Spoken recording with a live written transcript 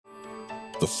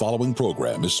The following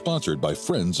program is sponsored by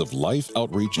Friends of Life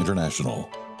Outreach International.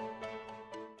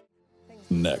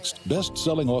 Next,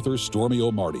 best-selling author Stormie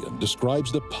Omartian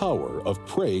describes the power of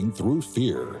praying through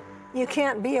fear. You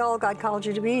can't be all God called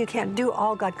you to be. You can't do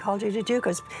all God called you to do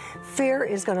because fear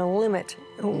is going to limit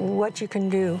what you can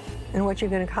do and what you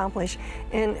can accomplish.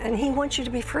 And He wants you to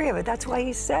be free of it. That's why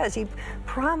He says, He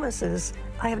promises,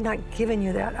 I have not given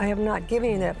you that. I have not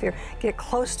given you that fear. Get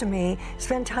close to me.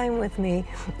 Spend time with me.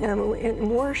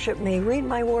 Worship me. Read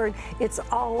my word. It's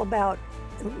all about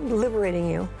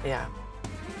liberating you. Yeah.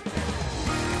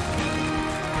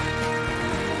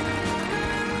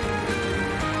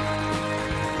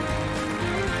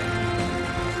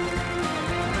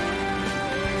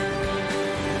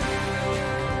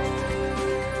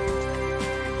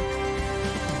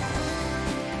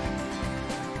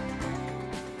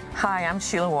 Hi, I'm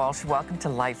Sheila Walsh. Welcome to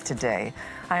Life Today.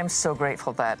 I am so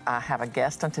grateful that I have a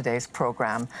guest on today's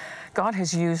program. God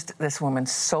has used this woman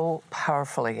so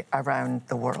powerfully around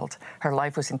the world. Her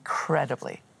life was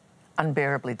incredibly,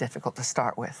 unbearably difficult to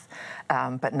start with.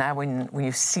 But now when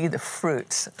you see the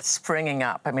fruits springing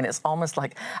up, I mean, it's almost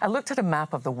like, I looked at a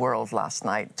map of the world last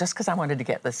night just because I wanted to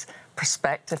get this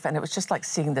perspective, and it was just like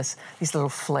seeing these little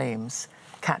flames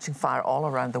catching fire all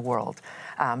around the world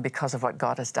because of what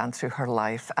God has done through her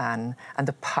life and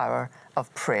the power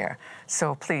of prayer.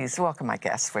 So please welcome my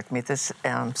guest with me, this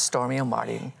Stormie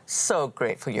Omartian. So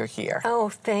grateful you're here. Oh,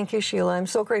 thank you, Sheila. I'm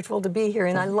so grateful to be here,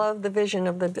 and I love the vision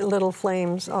of the little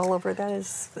flames all over.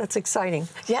 That's exciting.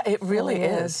 Yeah, it really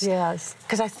is. Yes.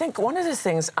 Because I think one of the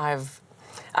things I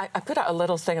put out a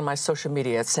little thing in my social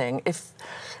media saying,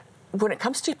 when it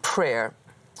comes to prayer,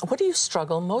 what do you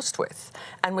struggle most with?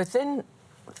 And within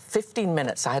 15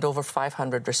 minutes, I had over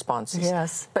 500 responses.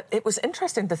 Yes. But it was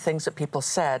interesting, the things that people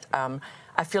said.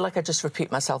 I feel like I just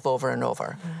repeat myself over and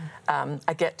over.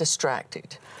 I get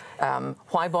distracted.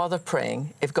 Why bother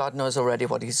praying if God knows already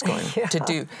what He's going to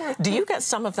do? Do you get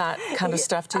some of that kind of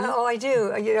stuff too? Oh, I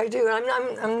do. I do.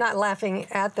 I'm not laughing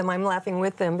at them. I'm laughing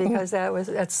with them because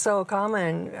that's so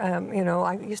common.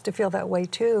 I used to feel that way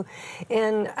too.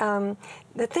 And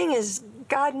the thing is,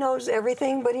 God knows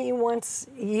everything, but He wants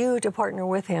you to partner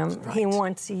with Him. Right. He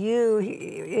wants you.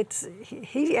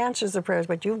 He answers the prayers,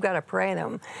 but you've got to pray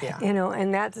them. Yeah.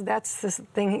 And that's the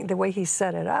thing, the way He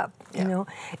set it up. Yeah.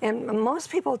 And most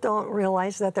people don't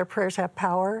realize that their prayers have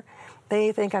power.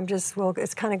 They think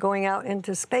it's kind of going out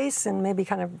into space and maybe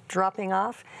kind of dropping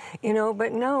off,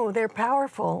 but no, they're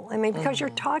powerful. I mean, because you're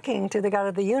talking to the God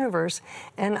of the universe,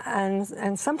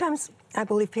 and sometimes I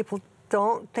believe people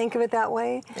don't think of it that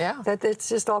way. Yeah. That it's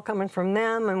just all coming from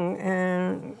them,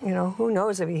 and who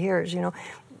knows if He hears.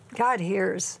 God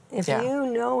hears. If you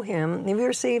know Him, if you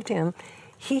received Him,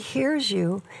 He hears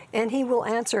you, and He will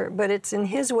answer, but it's in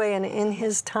His way and in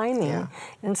His timing. Yeah.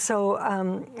 And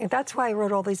so that's why I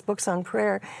wrote all these books on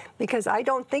prayer, because I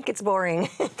don't think it's boring.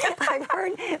 I've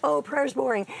heard, prayer's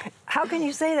boring. How can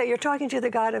you say that? You're talking to the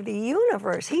God of the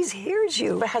universe. He hears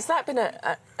you. But has that been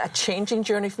a changing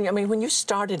journey for you? I mean, when you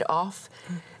started off,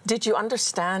 did you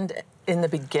understand in the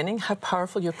beginning how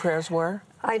powerful your prayers were?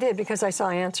 I did, because I saw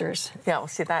answers. Yeah, well,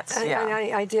 see, that's, And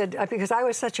I did, because I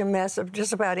was such a mess of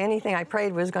just about anything I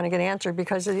prayed was going to get answered,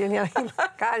 because,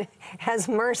 God has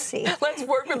mercy. Let's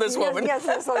work with this woman.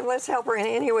 Yes, let's help her in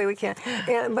any way we can.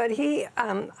 But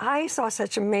I saw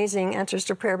such amazing answers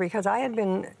to prayer, because I had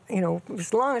been,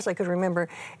 as long as I could remember,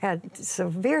 had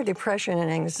severe depression and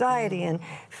anxiety, and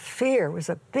fear was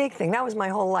a big thing. That was my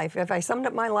whole life. If I summed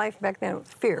up my life back then,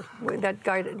 fear, that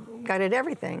guided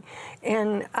everything.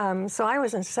 And so I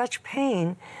was in such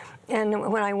pain.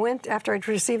 And when I went, after I'd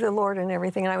received the Lord and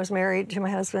everything, and I was married to my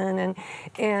husband,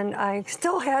 and I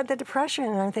still had the depression,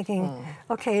 and I'm thinking,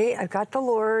 okay, I've got the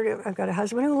Lord, I've got a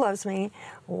husband who loves me,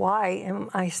 why am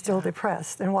I still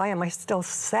depressed? And why am I still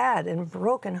sad and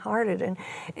brokenhearted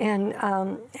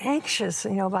and anxious,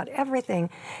 about everything?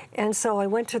 And so I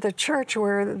went to the church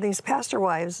where these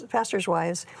pastors'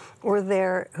 wives were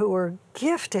there, who were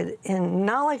gifted in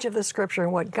knowledge of the Scripture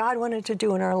and what God wanted to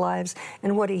do in our lives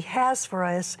and what He has for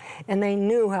us, and they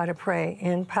knew how to pray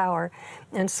in power.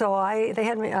 And so they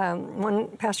had me, one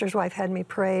pastor's wife had me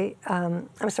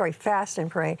fast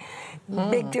and pray.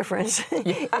 Big difference.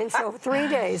 And so 3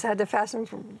 days, I had to fast and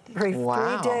pray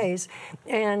 3 days,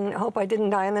 and hope I didn't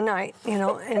die in the night,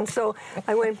 And so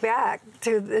I went back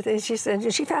and she said,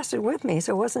 and she fasted with me,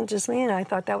 so it wasn't just me, and I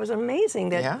thought that was amazing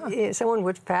that someone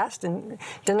would fast and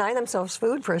deny themselves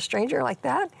food for a stranger like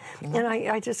that. And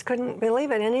I just couldn't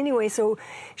believe it. And anyway, so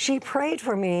she prayed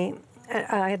for me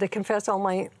I had to confess all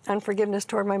my unforgiveness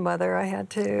toward my mother. I had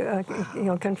to,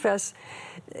 confess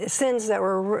sins that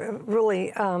were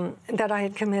really that I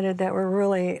had committed that were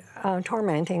really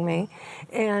tormenting me.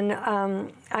 And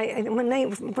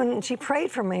when she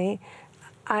prayed for me,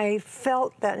 I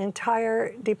felt that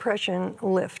entire depression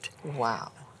lift.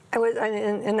 Wow. I was,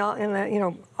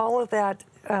 all of that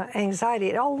anxiety,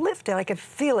 it all lifted. I could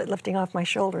feel it lifting off my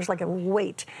shoulders like a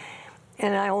weight.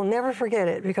 And I will never forget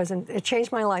it because it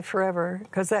changed my life forever.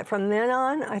 Because from then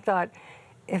on, I thought,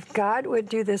 if God would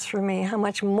do this for me, how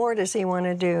much more does He want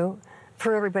to do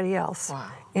for everybody else?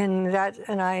 Wow. From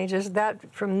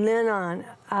then on,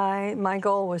 my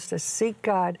goal was to seek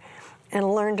God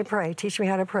and learn to pray. Teach me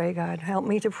how to pray, God. Help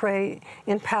me to pray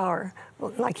in power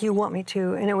like you want me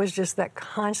to. And it was just that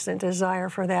constant desire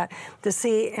for that, to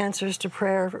see answers to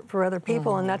prayer for other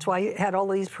people. And that's why I had all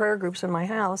these prayer groups in my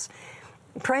house,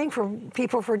 praying for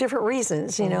people for different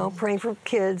reasons, praying for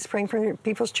kids, praying for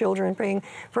people's children, praying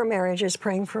for marriages,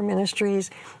 praying for ministries,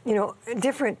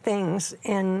 different things.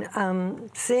 And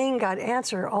seeing God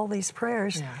answer all these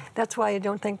prayers, that's why I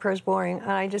don't think prayer is boring.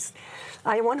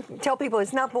 I want to tell people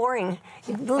it's not boring.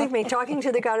 Believe me, talking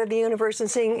to the God of the universe and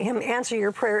seeing Him answer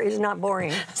your prayer is not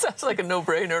boring. Sounds like a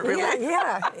no-brainer, really.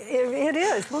 Yeah, it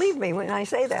is. Believe me when I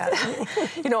say that.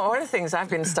 One of the things I've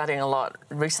been studying a lot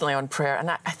recently on prayer, and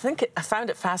I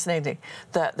found it fascinating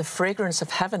that the fragrance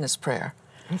of heaven is prayer.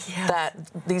 Yes. That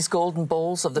these golden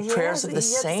bowls of the prayers of the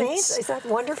saints. Is that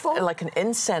wonderful? Like an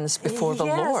incense before the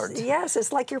Lord. Yes,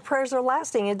 it's like your prayers are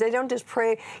lasting. They don't just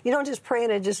pray. You don't just pray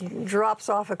and it just drops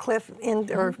off a cliff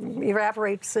or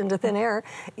evaporates into thin air.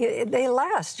 They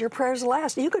last. Your prayers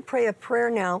last. You could pray a prayer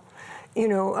now,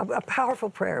 a powerful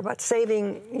prayer about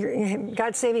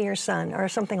God saving your son or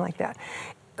something like that.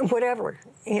 Whatever.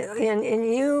 And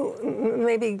you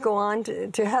maybe go on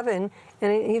to heaven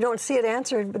and you don't see it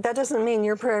answered, but that doesn't mean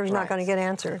your prayer is not going to get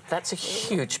answered. That's a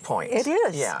huge point. It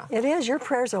is. Yeah. It is. Your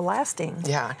prayers are lasting.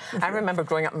 Yeah. I remember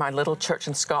growing up in my little church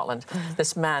in Scotland,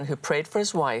 this man who prayed for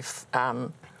his wife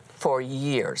for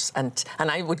years. And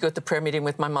I would go to the prayer meeting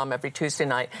with my mom every Tuesday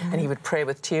night, and he would pray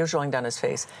with tears rolling down his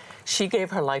face. She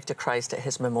gave her life to Christ at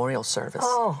his memorial service.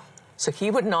 Oh. So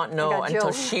he would not know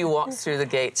until she walked through the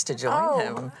gates to join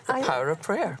him, the power of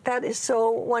prayer. That is so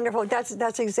wonderful.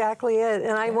 That's exactly it.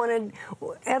 And I wanted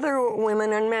other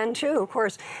women and men too, of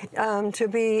course, to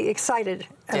be excited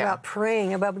about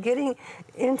praying, about getting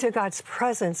into God's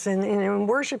presence and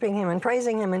worshiping Him and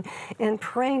praising Him and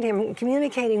praying to Him,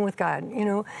 communicating with God,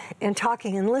 and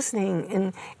talking and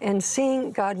listening and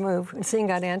seeing God move and seeing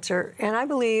God answer. And I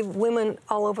believe women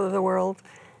all over the world,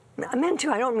 men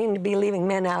too, I don't mean to be leaving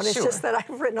men out. It's just that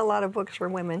I've written a lot of books for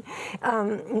women,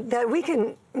 that we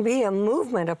can be a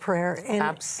movement of prayer.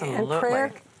 And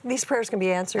prayer, these prayers can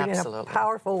be answered in a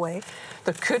powerful way.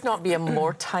 There could not be a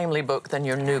more timely book than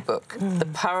your new book, The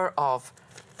Power of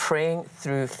Praying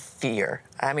Through Fear.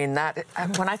 I mean,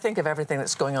 when I think of everything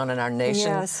that's going on in our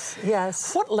nation,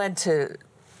 yes. What led to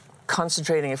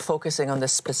concentrating and focusing on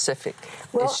this specific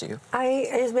issue?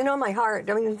 It's been on my heart.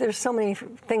 I mean, there's so many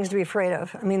things to be afraid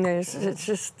of. I mean, it's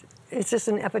just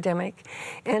an epidemic.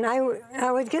 And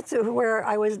I would get to where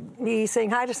I would be saying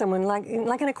hi to someone like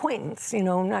an acquaintance,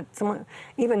 not someone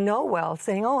even know well,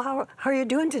 saying, "Oh, how are you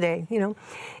doing today?"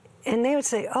 And they would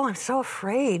say, "Oh, I'm so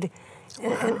afraid."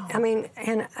 Wow.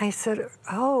 And I said,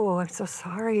 "Oh, I'm so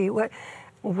sorry.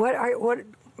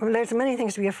 There's many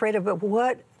things to be afraid of, but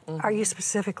what are you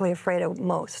specifically afraid of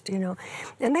most,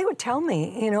 And they would tell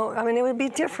me, it would be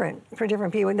different for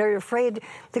different people. They're afraid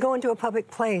to go into a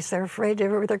public place. They're afraid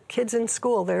with their kids in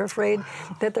school. They're afraid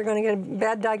that they're going to get a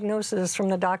bad diagnosis from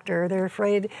the doctor. They're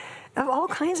afraid of all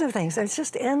kinds of things. It's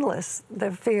just endless,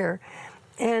 the fear.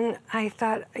 And I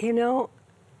thought,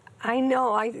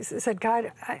 I said,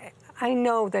 God, I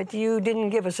know that you didn't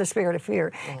give us a spirit of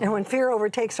fear. And when fear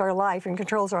overtakes our life and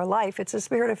controls our life, it's a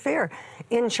spirit of fear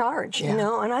in charge, and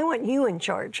I want you in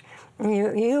charge.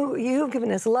 You've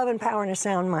given us love and power and a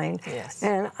sound mind. Yes.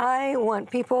 And I want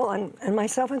people, and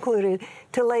myself included,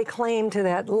 to lay claim to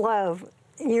that love,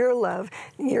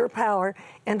 your power,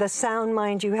 and the sound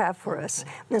mind you have for us.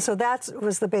 And so that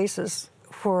was the basis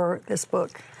for this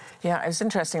book. Yeah, it was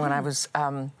interesting when I was,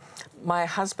 my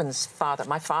husband's father,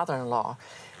 my father-in-law,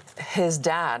 his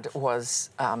dad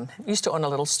used to own a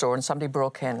little store, and somebody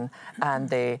broke in and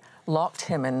they locked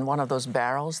him in one of those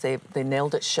barrels. They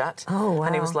nailed it shut. Oh, wow.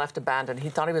 And he was left abandoned. He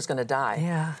thought he was going to die.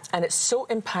 Yeah. And it so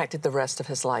impacted the rest of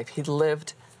his life. He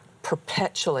lived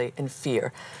perpetually in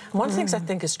fear. And one of the things I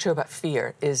think is true about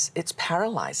fear is it's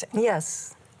paralyzing.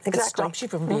 Yes. It stops you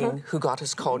from being who God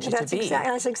has called you to be.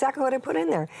 That's exactly what I put in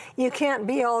there. You can't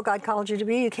be all God called you to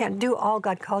be. You can't do all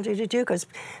God called you to do, because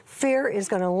fear is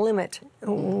going to limit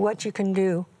what you can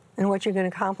do and what you're going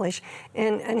to accomplish.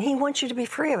 And he wants you to be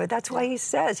free of it. That's why he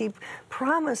says, he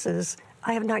promises,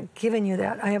 I have not given you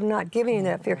that. I have not given you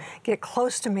that fear. Get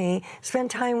close to me.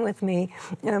 Spend time with me.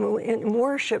 And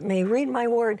worship me. Read my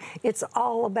word. It's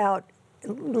all about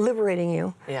liberating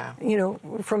you,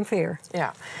 from fear.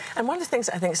 Yeah. And one of the things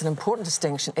I think is an important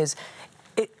distinction is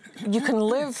you can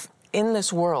live in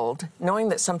this world knowing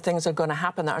that some things are going to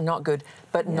happen that are not good,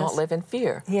 but not live in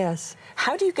fear. Yes.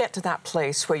 How do you get to that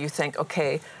place where you think,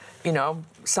 okay,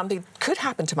 something could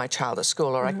happen to my child at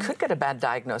school, or I could get a bad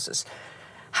diagnosis?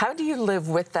 How do you live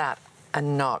with that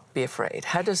and not be afraid?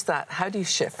 How do you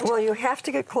shift? Well, you have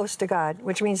to get close to God,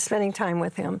 which means spending time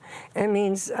with him. It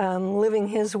means living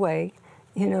his way,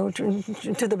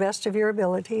 to the best of your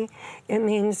ability. It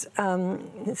means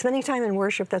spending time in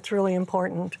worship. That's really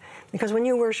important, because when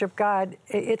you worship God,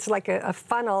 it's like a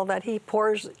funnel that he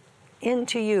pours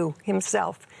into you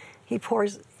himself. He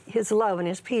pours his love and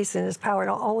his peace and his power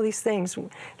and all of these things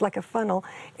like a funnel.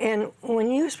 And when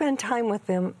you spend time with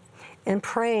them and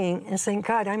praying and saying,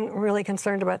 God, I'm really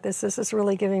concerned about this. This is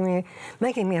really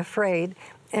making me afraid.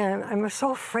 And I'm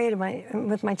so afraid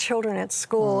with my children at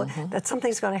school that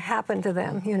something's going to happen to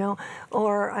them,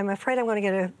 or I'm afraid I'm going to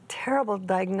get a terrible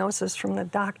diagnosis from the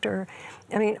doctor.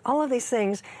 I mean, all of these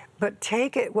things, but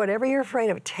take it, whatever you're afraid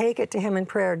of, take it to him in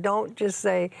prayer. Don't just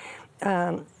say,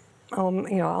 I'll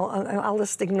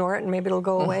just ignore it and maybe it'll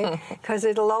go away, because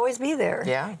it'll always be there.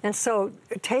 Yeah. And so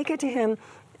take it to him,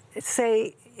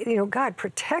 say, God,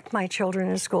 protect my children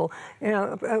in school.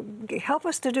 Help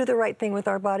us to do the right thing with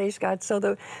our bodies, God, so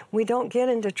that we don't get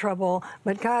into trouble.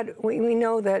 But God, we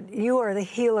know that you are the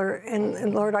healer,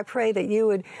 and Lord, I pray that you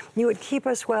would keep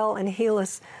us well and heal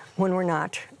us when we're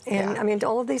not. And I mean,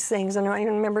 all of these things. And I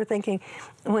remember thinking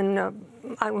when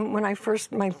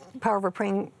my Power of a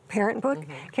Praying Parent book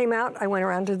came out, I went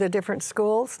around to the different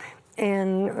schools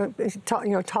and did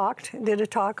a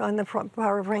talk on the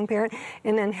Power of a Praying Parent,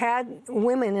 and then had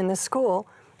women in the school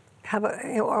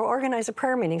organize a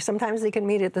prayer meeting. Sometimes they could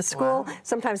meet at the school,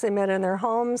 sometimes they met in their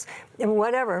homes, and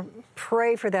whatever.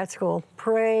 Pray for that school.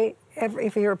 Pray.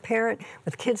 If you're a parent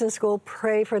with kids in school,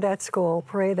 pray for that school.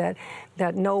 Pray that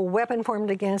no weapon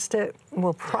formed against it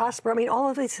will prosper. I mean, all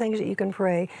of these things that you can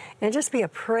pray, and just be a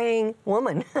praying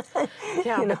woman.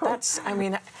 But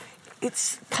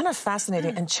it's kind of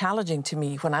fascinating and challenging to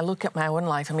me when I look at my own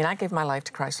life. I mean, I gave my life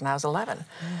to Christ when I was 11.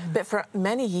 But for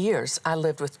many years, I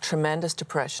lived with tremendous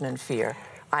depression and fear.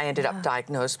 I ended up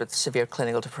diagnosed with severe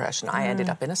clinical depression. I ended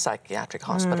up in a psychiatric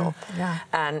hospital.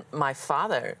 And my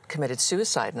father committed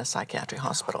suicide in a psychiatric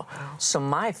hospital. So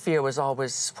my fear was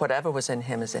always whatever was in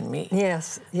him is in me.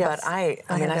 Yes. But I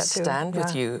stand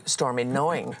with you, Stormie,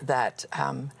 knowing that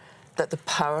that the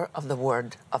power of the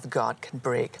Word of God can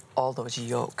break all those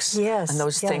yokes and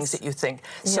those things that you think.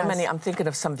 So many, I'm thinking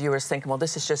of some viewers thinking, well,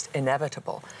 this is just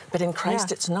inevitable. But in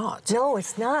Christ, it's not. No,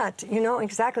 it's not.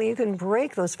 Exactly. You can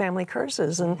break those family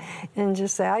curses and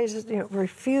just say, I just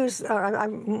refuse.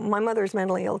 My mother's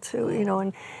mentally ill too,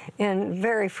 and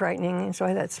very frightening. And so I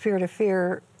had that spirit of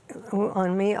fear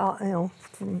on me,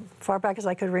 from far back as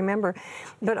I could remember.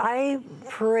 But I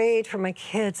prayed for my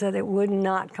kids that it would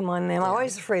not come on them. I was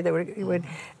always afraid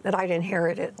that I'd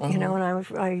inherit it, and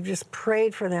I just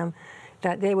prayed for them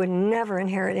that they would never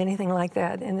inherit anything like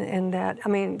that, and that,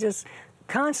 just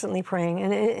constantly praying,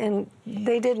 and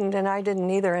they didn't, and I didn't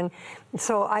either. And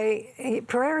so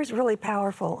prayer is really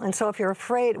powerful. And so if you're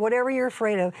afraid, whatever you're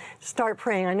afraid of, start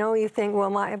praying. I know you think,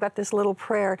 well, I've got this little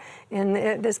prayer, and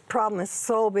this problem is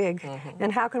so big,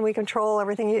 and how can we control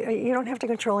everything? You don't have to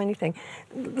control anything.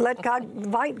 Invite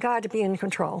God to be in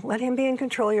control. Let him be in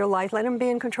control of your life. Let him be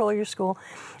in control of your school.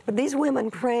 But these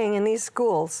women praying in these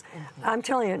schools, I'm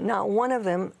telling you, not one of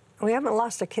them, we haven't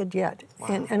lost a kid yet,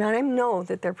 and I know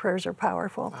that their prayers are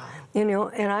powerful, and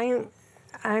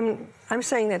I'm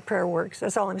saying that prayer works.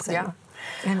 That's all I'm saying.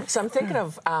 And so I'm thinking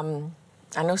of,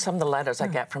 I know some of the letters I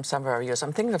get from some of our viewers.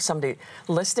 I'm thinking of somebody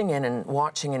listening in and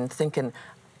watching and thinking,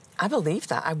 I believe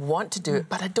that. I want to do it,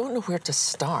 but I don't know where to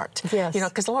start. Yes.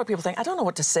 Because a lot of people think, I don't know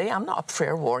what to say. I'm not a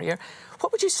prayer warrior.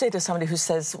 What would you say to somebody who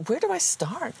says, where do I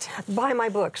start? Buy my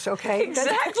books, okay?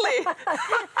 Exactly.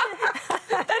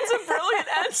 That's a brilliant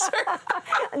answer.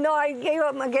 No, I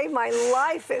gave my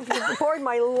life, poured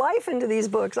my life into these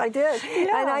books. I did.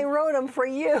 And I wrote them for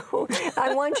you.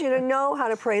 I want you to know how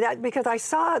to pray that, because I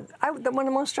saw, one of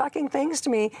the most shocking things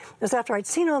to me was after I'd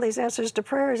seen all these answers to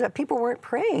prayers that people weren't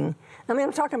praying.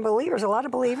 I'm talking believers. A lot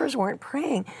of believers weren't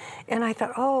praying. And I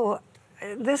thought,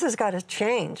 this has got to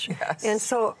change. Yes. And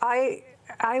so I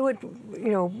would,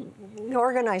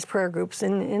 organize prayer groups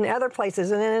in other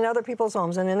places and in other people's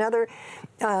homes and in other,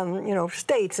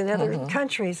 states and other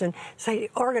countries, and say,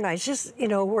 organize, just,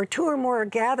 where two or more are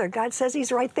gathered. God says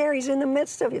he's right there. He's in the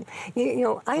midst of it.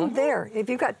 I'm there. If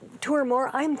you've got two or more,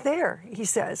 I'm there, he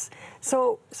says.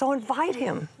 So invite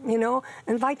him,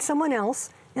 invite someone else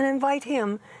and invite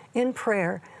him in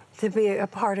prayer to be a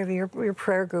part of your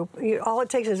prayer group. All it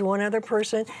takes is one other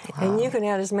person, and you can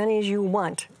add as many as you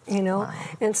want, Wow.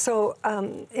 And so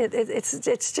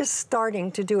it's just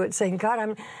starting to do it, saying,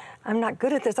 God, I'm not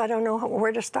good at this. I don't know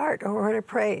where to start or where to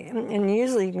pray. And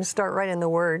usually you can start right in the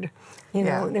Word.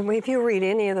 If you read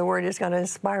any of the Word, it's going to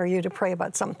inspire you to pray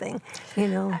about something,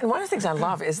 And one of the things I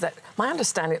love is that my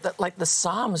understanding that, like, the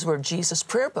Psalms were Jesus'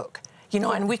 prayer book.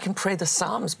 And we can pray the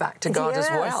Psalms back to God as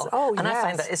well. Oh, and I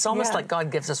find that it's almost like God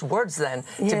gives us words then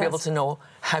to be able to know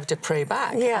how to pray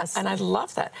back. Yes. And I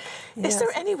love that. Is there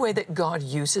any way that God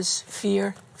uses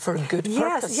fear for a good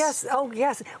purpose? Yes. Oh,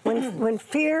 yes. When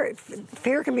fear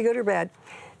can be good or bad.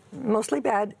 Mostly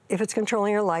bad if it's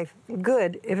controlling your life.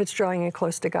 Good if it's drawing you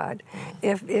close to God.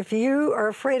 If you are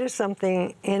afraid of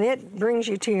something and it brings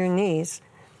you to your knees,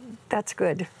 that's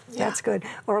good. Yeah. That's good.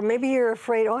 Or maybe you're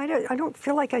afraid, I don't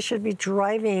feel like I should be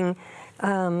driving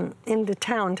into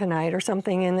town tonight or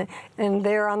something, and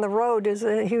there on the road is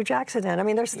a huge accident. I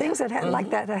mean, there's things that like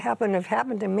that have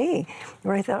happened to me,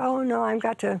 where I thought, oh no, I'm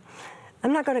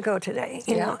not going to go today.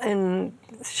 You know. And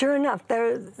sure enough,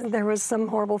 there was some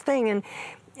horrible thing. And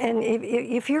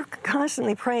if you're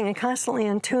constantly praying and constantly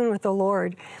in tune with the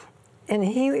Lord, and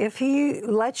if he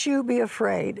lets you be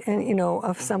afraid and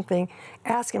of something,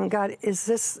 ask him, God, is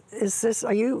this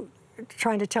are you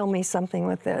trying to tell me something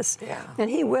with this? Yeah. And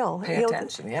he will. Pay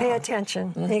attention. Pay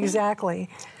attention. Exactly.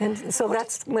 And so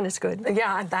that's when it's good.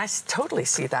 Yeah, and I totally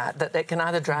see that it can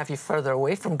either drive you further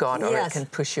away from God or it can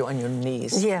push you on your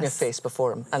knees, your face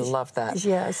before him. I love that.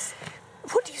 Yes.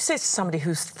 What do you say to somebody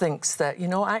who thinks that,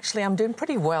 actually I'm doing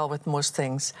pretty well with most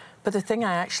things, but the thing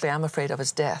I actually am afraid of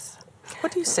is death?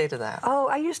 What do you say to that? Oh,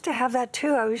 I used to have that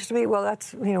too. I used to be,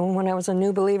 that's, when I was a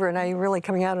new believer and I really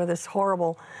coming out of this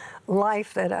horrible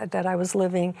life that I was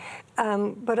living.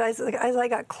 But as I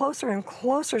got closer and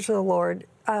closer to the Lord,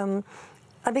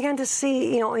 I began to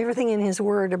see, everything in His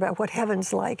Word about what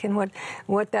heaven's like and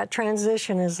what that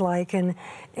transition is like. And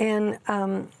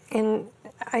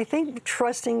I think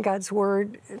trusting God's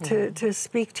Word to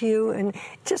speak to you, and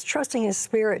just trusting His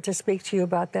Spirit to speak to you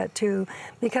about that too,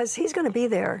 because He's going to be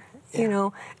there.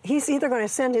 He's either going to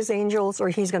send his angels or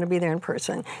he's going to be there in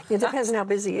person. It depends on how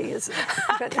busy he is.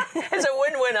 But it's a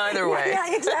win-win either way.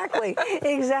 Yeah,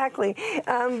 exactly.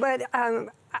 I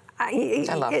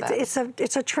love that.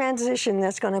 It's a transition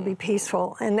that's going to be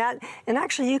peaceful, and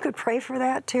actually you could pray for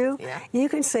that too. Yeah. You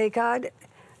can say, God,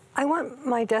 I want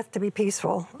my death to be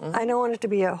peaceful. I don't want it to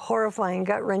be a horrifying,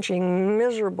 gut-wrenching,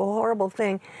 miserable, horrible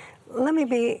thing. Let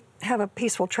me have a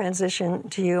peaceful transition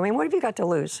to you. I mean, what have you got to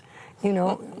lose?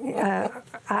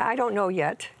 I don't know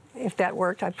yet if that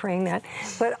worked. I'm praying that,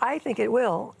 but I think it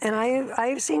will. And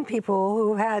I've seen people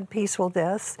who had peaceful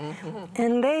deaths,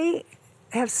 and they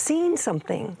have seen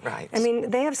something. Right. I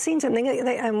mean, they have seen something.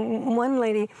 One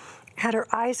lady had her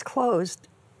eyes closed,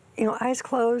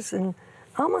 and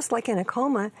almost like in a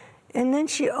coma. And then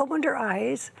she opened her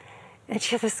eyes, and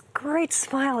she had this great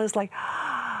smile. It's like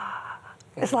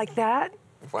that.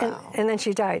 Wow. And then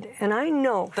she died. And I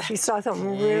know she saw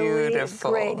something really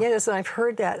great. Yes, and I've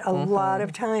heard that a lot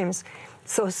of times.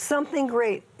 So something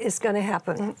great is going to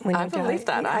happen when you die. I believe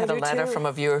that. I had a letter from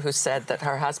a viewer who said that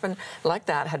her husband, like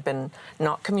that, had been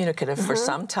not communicative for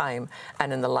some time.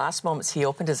 And in the last moments, he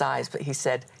opened his eyes, but he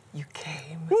said, "You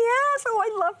came." Yes. Oh,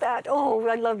 I love that. Oh,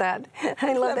 I love that.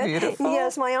 I love that. Beautiful?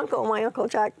 Yes, my uncle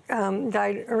Jack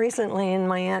died recently, and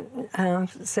my aunt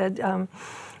said.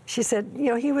 She said,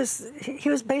 he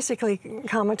was basically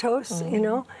comatose,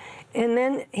 and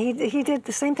then he did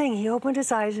the same thing. He opened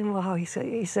his eyes, and wow, he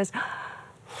says,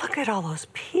 look at all those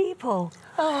people,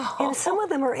 and some of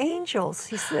them are angels.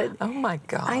 He said, oh my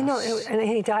gosh. I know, and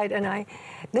he died, and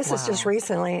this is just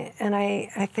recently, and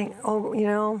I think,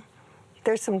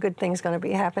 there's some good things going to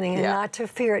be happening, and not to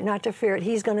fear it.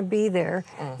 He's going to be there.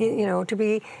 To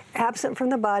be absent from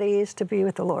the body is to be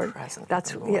with the Lord. Present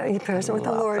That's with the Lord. present with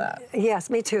the Lord. That. Yes,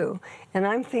 me too. And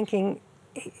I'm thinking,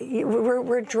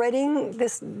 we're dreading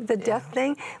the death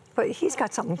thing, but He's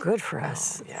got something good for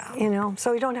us. You know,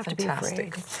 so you don't have to be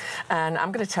afraid. And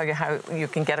I'm going to tell you how you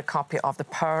can get a copy of The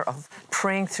Power of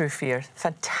Praying Through Fear.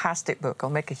 Fantastic book. It'll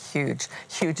make a huge,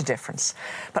 huge difference.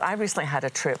 But I recently had a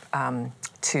trip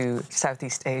to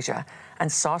Southeast Asia and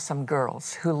saw some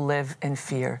girls who live in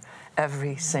fear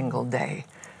every single day.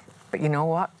 But you know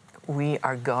what? We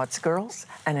are God's girls,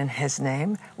 and in His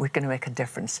name, we're going to make a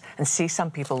difference and see some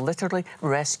people literally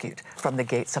rescued from the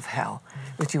gates of hell.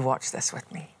 Would you watch this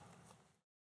with me?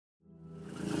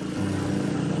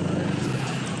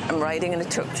 I'm riding in a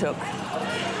tuk-tuk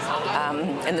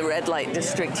in the red light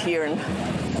district here in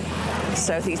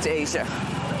Southeast Asia.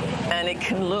 And it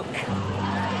can look,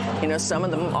 you know, some of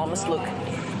them almost look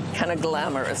kind of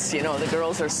glamorous. You know, the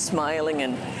girls are smiling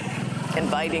and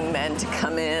inviting men to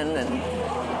come in and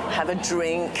have a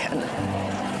drink, and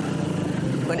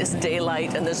when it's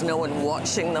daylight and there's no one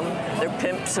watching them, their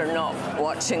pimps are not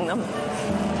watching them,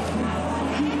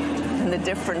 and the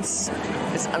difference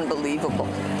is unbelievable.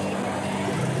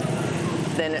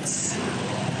 Then it's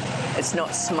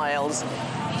not smiles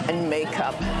and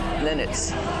makeup, then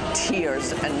it's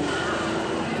tears and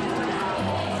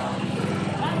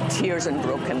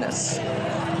brokenness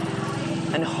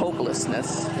and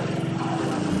hopelessness.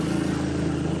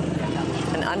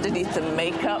 And underneath the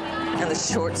makeup and the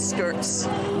short skirts,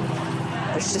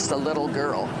 there's just a little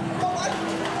girl.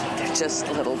 They're just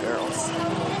little girls,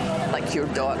 like your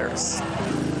daughters.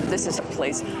 This is a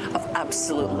place of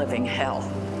absolute living hell.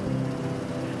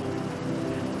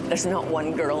 There's not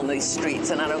one girl in these streets,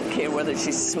 and I don't care whether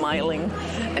she's smiling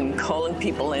and calling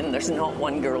people in, there's not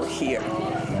one girl here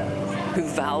who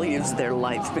values their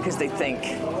life because they think,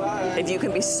 if you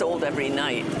can be sold every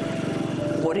night,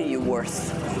 what are you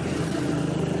worth?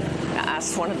 I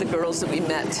asked one of the girls that we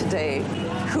met today,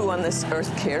 who on this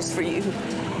earth cares for you?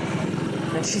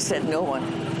 And she said, no one.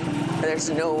 There's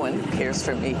no one who cares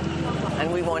for me.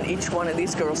 And we want each one of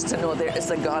these girls to know there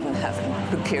is a God in heaven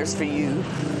who cares for you.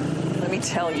 Let me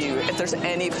tell you, if there's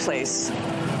any place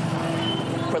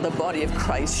where the body of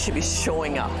Christ should be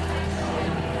showing up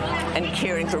and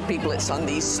caring for people, it's on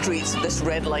these streets of this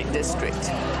red light district,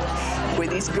 where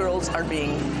these girls are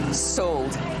being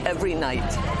sold every night,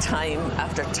 time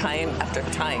after time after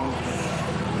time.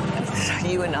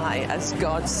 You and I, as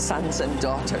God's sons and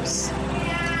daughters,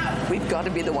 we've got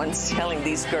to be the ones telling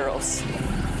these girls,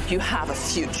 you have a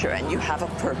future and you have a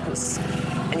purpose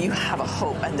and you have a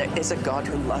hope, and there is a God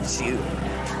who loves you.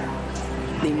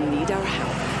 They need our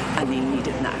help, and they need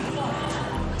it now.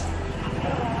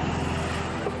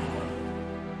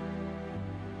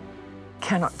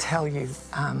 Cannot tell you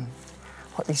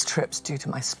what these trips do to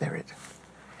my spirit.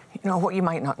 You know, what you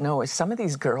might not know is some of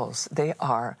these girls, they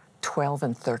are 12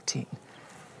 and 13.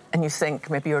 And you think,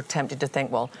 maybe you're tempted to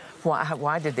think, well,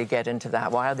 why did they get into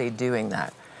that? Why are they doing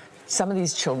that? Some of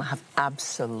these children have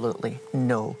absolutely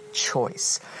no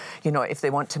choice. You know, if they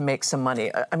want to make some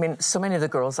money. I mean, so many of the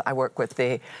girls I work with,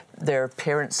 their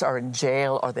parents are in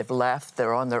jail or they've left,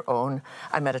 they're on their own.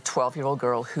 I met a 12-year-old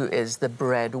girl who is the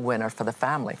breadwinner for the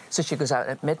family. So she goes out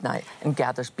at midnight and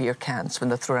gathers beer cans when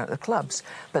they're thrown out of the clubs.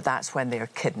 But that's when they're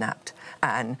kidnapped.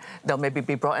 And they'll maybe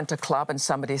be brought into a club and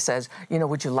somebody says, you know,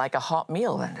 would you like a hot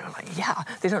meal? And they're like, yeah.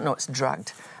 They don't know it's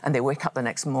drugged. And they wake up the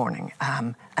next morning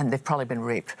and they've probably been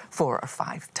raped 4 or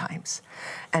 5 times.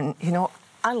 And, you know,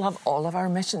 I love all of our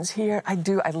missions here. I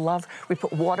do. We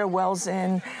put water wells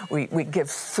in. We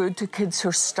give food to kids who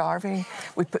are starving.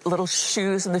 We put little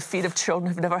shoes in the feet of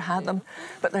children who've never had them.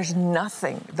 But there's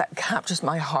nothing that captures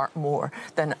my heart more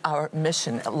than our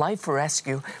mission, Life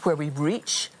Rescue, where we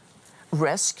reach,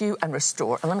 rescue and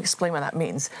restore. And let me explain what that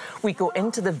means. We go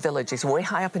into the villages, way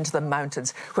high up into the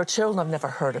mountains, where children have never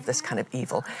heard of this kind of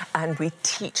evil, and we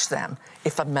teach them.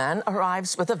 If a man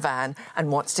arrives with a van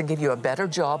and wants to give you a better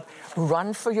job,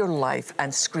 run for your life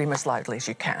and scream as loudly as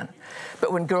you can.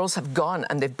 But when girls have gone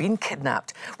and they've been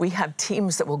kidnapped, we have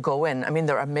teams that will go in. I mean,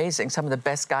 they're amazing, some of the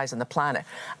best guys on the planet,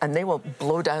 and they will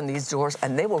blow down these doors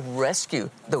and they will rescue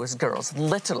those girls,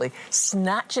 literally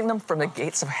snatching them from the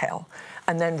gates of hell,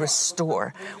 and then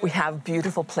restore. We have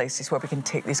beautiful places where we can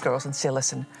take these girls and say,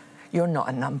 listen, you're not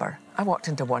a number. I walked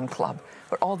into one club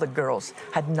where all the girls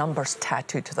had numbers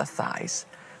tattooed to their thighs.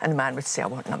 And the man would say, I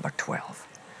want number 12.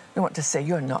 We want to say,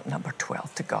 you're not number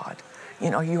 12 to God.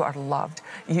 You know, you are loved.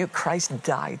 Christ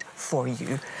died for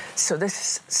you. So this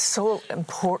is so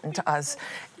important to us.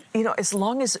 You know, as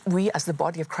long as we as the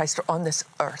body of Christ are on this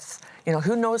earth, You know,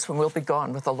 who knows when we'll be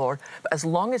gone with the Lord? But as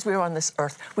long as we're on this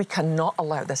earth, we cannot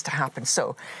allow this to happen.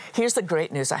 So here's the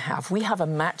great news I have. We have a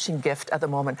matching gift at the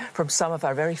moment from some of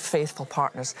our very faithful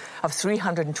partners of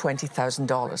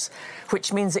 $320,000,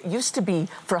 which means it used to be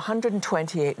for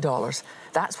 $128.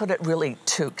 That's what it really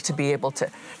took to be able to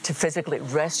physically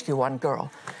rescue one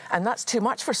girl. And that's too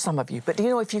much for some of you. But do you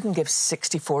know, if you can give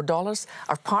 $64,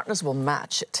 our partners will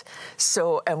match it.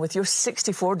 So, and with your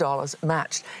 $64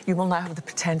 matched, you will now have the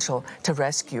potential to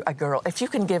rescue a girl. If you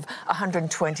can give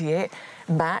 $128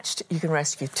 matched, you can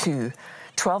rescue two.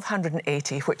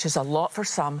 $1,280, which is a lot for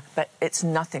some, but it's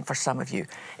nothing for some of you.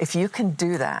 If you can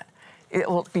do that, it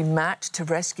will be matched to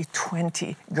rescue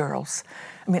 20 girls.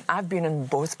 I mean, I've been in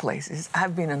both places.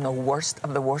 I've been in the worst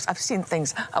of the worst. I've seen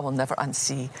things I will never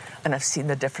unsee, and I've seen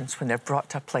the difference when they're brought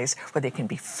to a place where they can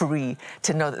be free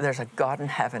to know that there's a God in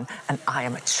heaven and I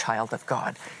am a child of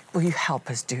God. Will you help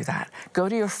us do that? Go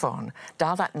to your phone,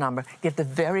 dial that number, give the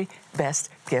very best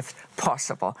gift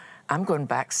possible. I'm going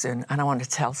back soon, and I want to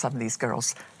tell some of these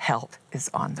girls help is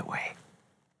on the way.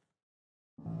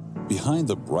 Behind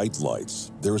the bright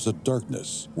lights, there is a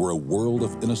darkness where a world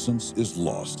of innocence is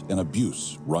lost and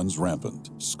abuse runs rampant,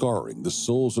 scarring the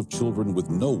souls of children with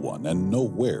no one and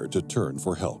nowhere to turn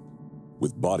for help.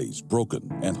 With bodies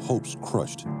broken and hopes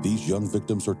crushed, these young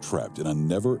victims are trapped in a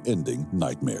never-ending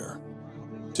nightmare.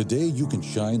 Today, you can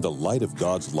shine the light of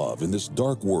God's love in this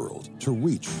dark world to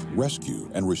reach,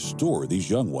 rescue, and restore these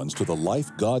young ones to the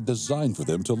life God designed for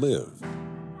them to live.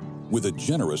 With a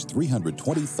generous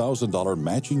 $320,000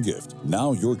 matching gift,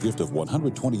 now your gift of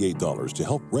 $128 to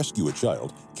help rescue a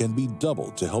child can be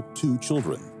doubled to help 2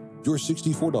 children. Your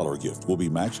 $64 gift will be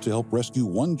matched to help rescue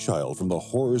 1 child from the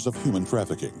horrors of human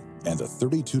trafficking, and a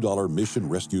 $32 mission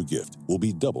rescue gift will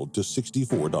be doubled to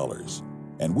 $64.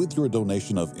 And with your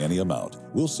donation of any amount,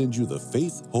 we'll send you the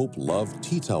Faith, Hope, Love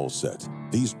Tea Towel Set.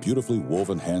 These beautifully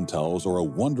woven hand towels are a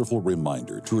wonderful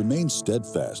reminder to remain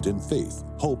steadfast in faith,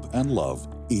 hope, and love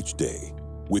each day.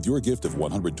 With your gift of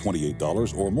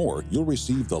 $128 or more, you'll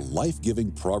receive the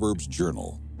life-giving Proverbs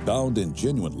Journal. Bound in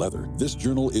genuine leather, this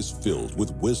journal is filled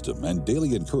with wisdom and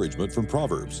daily encouragement from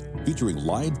Proverbs, featuring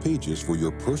lined pages for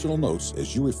your personal notes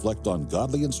as you reflect on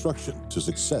godly instruction to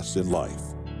success in life.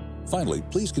 Finally,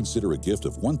 please consider a gift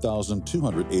of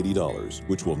 $1,280,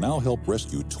 which will now help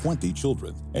rescue 20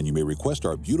 children, and you may request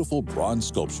our beautiful bronze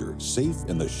sculpture, Safe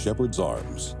in the Shepherd's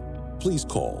Arms. Please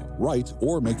call, write,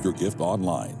 or make your gift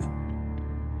online.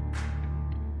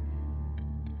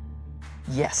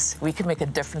 Yes, we can make a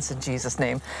difference in Jesus'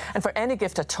 name. And for any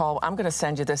gift at all, I'm going to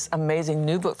send you this amazing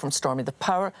new book from Stormie, The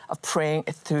Power of Praying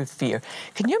Through Fear.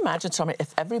 Can you imagine, Stormie,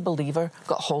 if every believer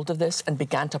got hold of this and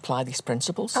began to apply these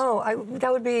principles? Oh, that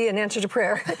would be an answer to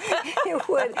prayer. It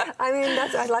would. I mean,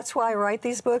 that's why I write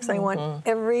these books. I want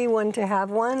everyone to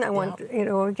have one. I want,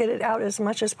 get it out as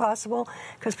much as possible,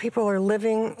 because people are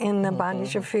living in the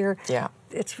bondage of fear. Yeah.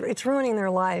 It's ruining their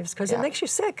lives, because it makes you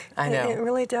sick. I know. It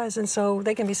really does, and so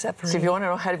they can be set free. So if you want to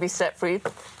know how to be set free,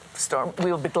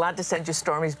 we will be glad to send you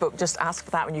Stormie's book. Just ask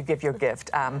for that when you give your gift.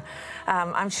 I'm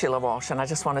Sheila Walsh, and I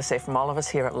just want to say from all of us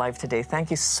here at Live Today,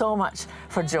 thank you so much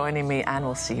for joining me, and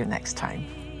we'll see you next time.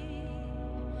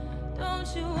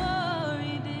 Don't you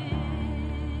worry, dear.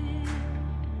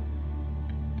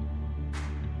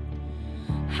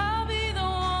 I'll be the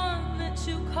one that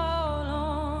you call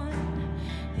on,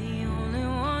 the only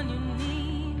one you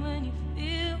need when you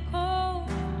feel cold.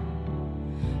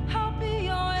 I'll be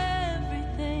your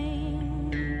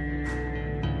everything.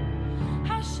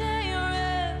 I'll share your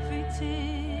every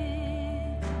tear.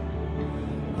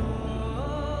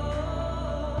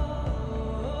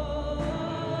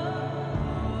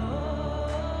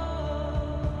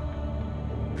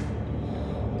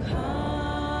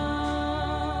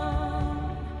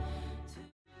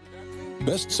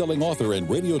 Best-selling author and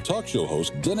radio talk show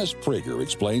host Dennis Prager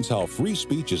explains how free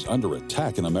speech is under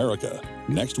attack in America.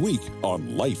 Next week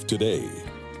on Life Today.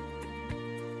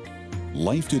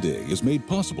 Life Today is made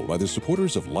possible by the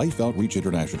supporters of Life Outreach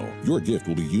International. Your gift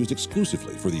will be used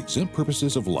exclusively for the exempt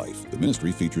purposes of life. The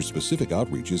ministry features specific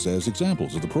outreaches as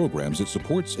examples of the programs it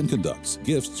supports and conducts.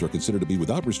 Gifts are considered to be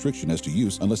without restriction as to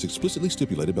use unless explicitly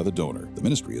stipulated by the donor. The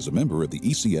ministry is a member of the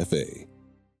ECFA.